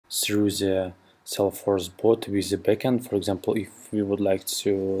through the Salesforce bot with the backend. For example, if we would like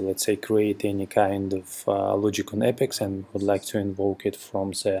to, let's say, create any kind of logic on Apex and would like to invoke it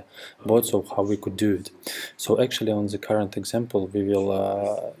from the bot, so how we could do it. So actually on the current example, we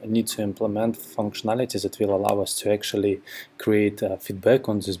will need to implement functionalities that will allow us to actually create feedback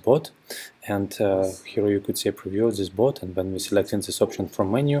on this bot. And here you could see a preview of this bot, and when we select this option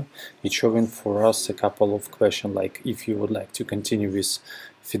from menu, it's showing for us a couple of questions, like if you would like to continue with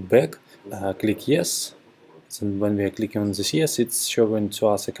feedback, click yes. And when we are clicking on this yes, it's showing to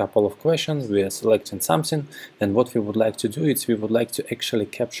us a couple of questions. We are selecting something, and what we would like to do is we would like to actually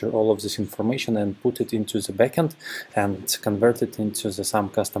capture all of this information and put it into the backend and convert it into some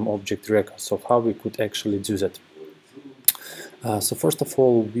custom object record. So how we could actually do that? So first of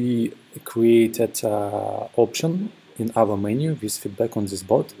all, we created option in our menu with feedback on this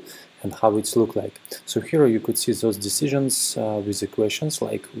bot and how it's look like. So here you could see those decisions with the questions,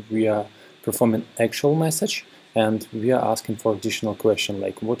 like we are performing actual message and we are asking for additional question,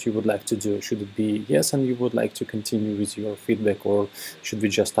 like what you would like to do. Should it be yes and you would like to continue with your feedback, or should we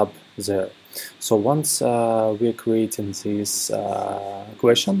just stop there? So once we are creating this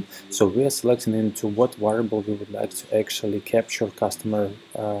question, so we are selecting into what variable we would like to actually capture customer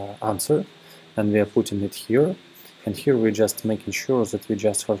answer, and we are putting it here. And here we're just making sure that we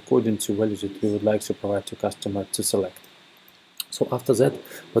just hard coding to values that we would like to provide to customer to select. So after that,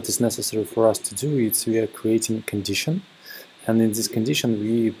 what is necessary for us to do is we are creating a condition, and in this condition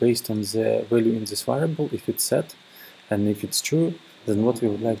we, based on the value in this variable, if it's set and if it's true, then what we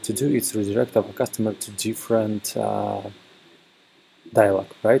would like to do is redirect our customer to different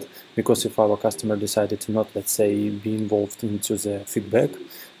dialogue, right? Because if our customer decided to not, let's say, be involved into the feedback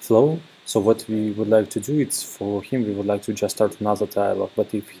flow, so what we would like to do is for him, we would like to just start another dialogue.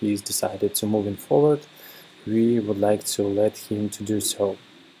 But if he's decided to moving forward, we would like to let him to do so.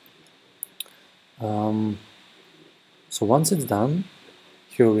 So once it's done,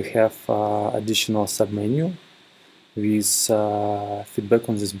 here we have additional submenu with feedback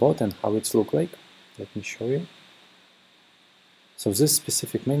on this bot and how it's look like. Let me show you. So this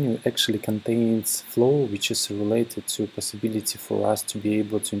specific menu actually contains flow, which is related to possibility for us to be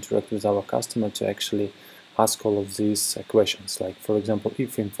able to interact with our customer to actually ask all of these questions. Like, for example,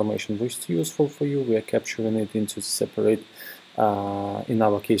 if information was useful for you, we are capturing it into separate, in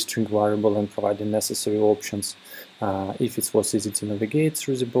our case, string variable and providing necessary options. If it was easy to navigate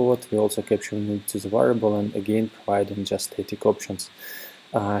through the bot, we also capturing it to the variable and again providing just static options.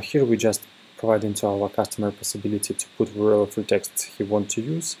 Here we just providing to our customer possibility to put whatever free text he wants to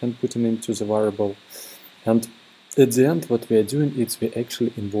use and putting into the variable. And at the end, what we are doing is we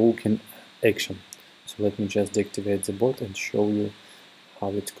actually invoking action. So let me just deactivate the bot and show you how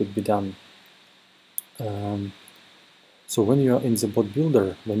it could be done. So when you are in the bot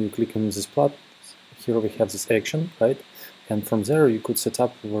builder, when you click on this plot, here we have this action, right? And from there you could set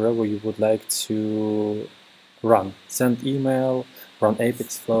up wherever you would like to run, send email, run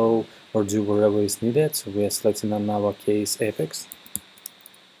Apex flow, or do wherever is needed. So we are selecting in our case Apex.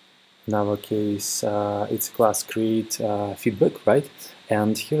 In our case, it's class create feedback, right?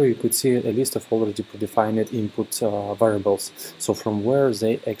 And here you could see a list of already predefined input variables. So from where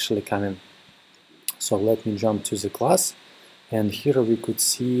they actually come in. So let me jump to the class, and here we could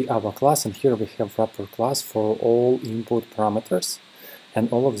see our class, and here we have wrapper class for all input parameters, and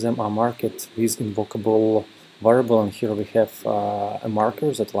all of them are marked with invocable variable. And here we have a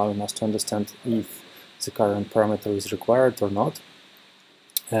marker that allowing us to understand if the current parameter is required or not.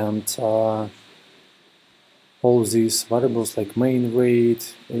 And all these variables like main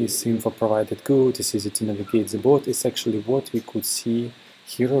rate, is info provided good, is easy to navigate the bot, is actually what we could see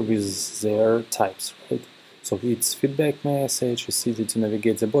here with their types, right? So it's feedback message, it's easy to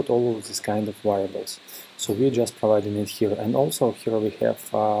navigate the bot, all of these kind of variables. So we're just providing it here. And also here we have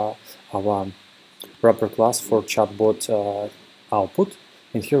our wrapper class for ChatBot output.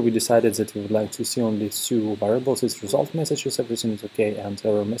 And here we decided that we would like to see only two variables. It's result messages, everything is okay, and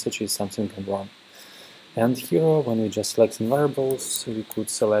error message is something gone wrong. And here, when we just select variables, we could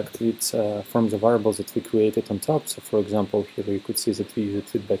select it from the variables that we created on top. So for example, here you could see that we use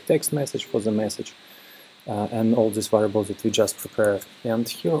feedback text message for the message, and all these variables that we just prepared. And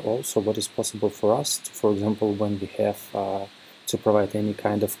here also what is possible for us, to, for example, when we have to provide any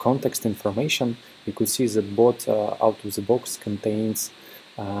kind of context information, you could see that bot out of the box contains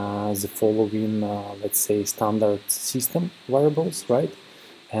the following, let's say, standard system variables, right?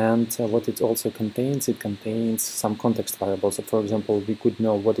 And what it also contains, it contains some context variables. So for example, we could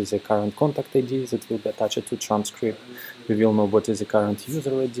know what is the current contact ID that will be attached to transcript. We will know what is the current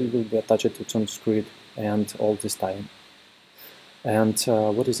user ID will be attached to transcript, and all this time. And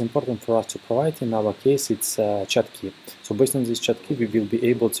what is important for us to provide in our case, it's chat key. So based on this chat key, we will be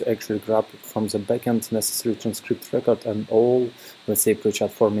able to actually grab from the backend necessary transcript record and all, let's say,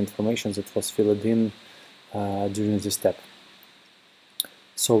 pre-chat form information that was filled in during this step.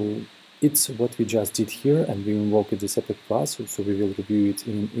 So it's what we just did here, and we invoked this epic class, so we will review it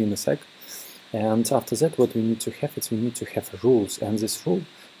in a sec. And after that, what we need to have is we need to have rules, and this rule,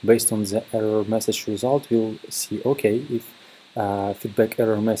 based on the error message result, we'll see, okay, if feedback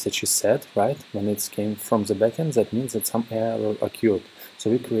error message is set, right, when it came from the backend, that means that some error occurred.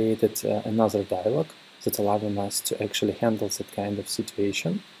 So we created another dialog that allowing us to actually handle that kind of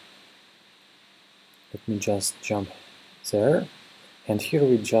situation. Let me just jump there. And here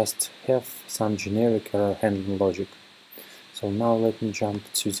we just have some generic error handling logic. So now let me jump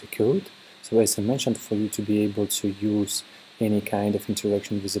to the code. So as I mentioned, for you to be able to use any kind of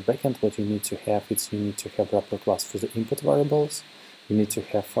interaction with the backend, what you need to have is you need to have wrapper class for the input variables. You need to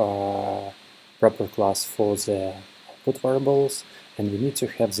have a wrapper class for the output variables, and we need to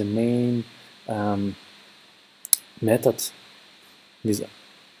have the main method with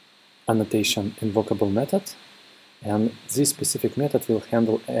annotation invocable method. And this specific method will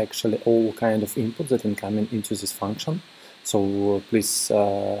handle actually all kind of inputs that incoming into this function. So please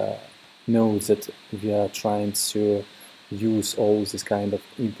know that we are trying to use all these kind of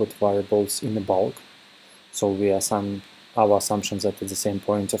input variables in the bulk. So we are our assumptions that at the same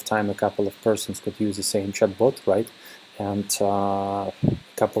point of time a couple of persons could use the same chatbot, right? And a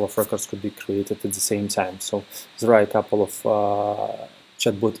couple of records could be created at the same time. So there are a couple of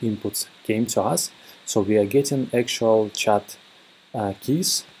chatbot inputs came to us. So we are getting actual chat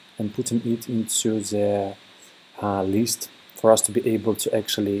keys and putting it into the list for us to be able to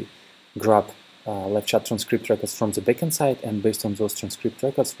actually grab live chat transcript records from the backend side, and based on those transcript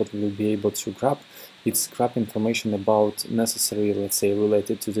records, what we will be able to grab, it's grab information about necessary, let's say,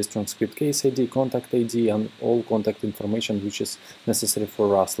 related to this transcript case ID, contact ID, and all contact information which is necessary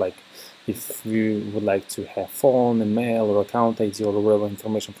for us, like if we would like to have phone, email, or account ID, or whatever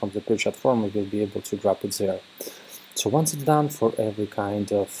information from the pre-chat form, we will be able to grab it there. So once it's done, for every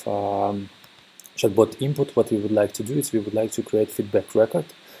kind of chatbot input, what we would like to do is we would like to create feedback record,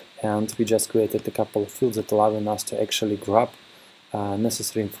 and we just created a couple of fields that allowing us to actually grab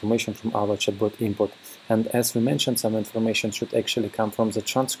necessary information from our chatbot input. And as we mentioned, some information should actually come from the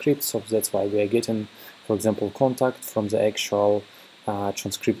transcript, so that's why we are getting, for example, contact from the actual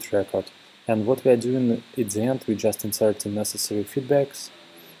transcript record. And what we are doing at the end, we just insert the necessary feedbacks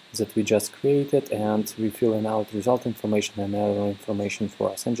that we just created, and we filling out result information and error information for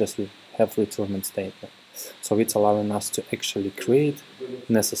us, and just we have return statement. So it's allowing us to actually create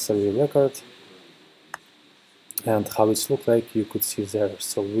necessary record, and how it's look like you could see there.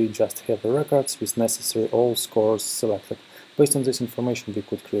 So we just have a records with necessary all scores selected. Based on this information, we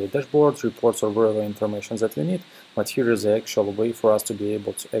could create dashboards, reports, or whatever information that we need. But here is the actual way for us to be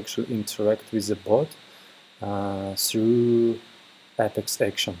able to actually interact with the bot through Apex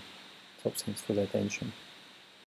action. So thanks for the attention.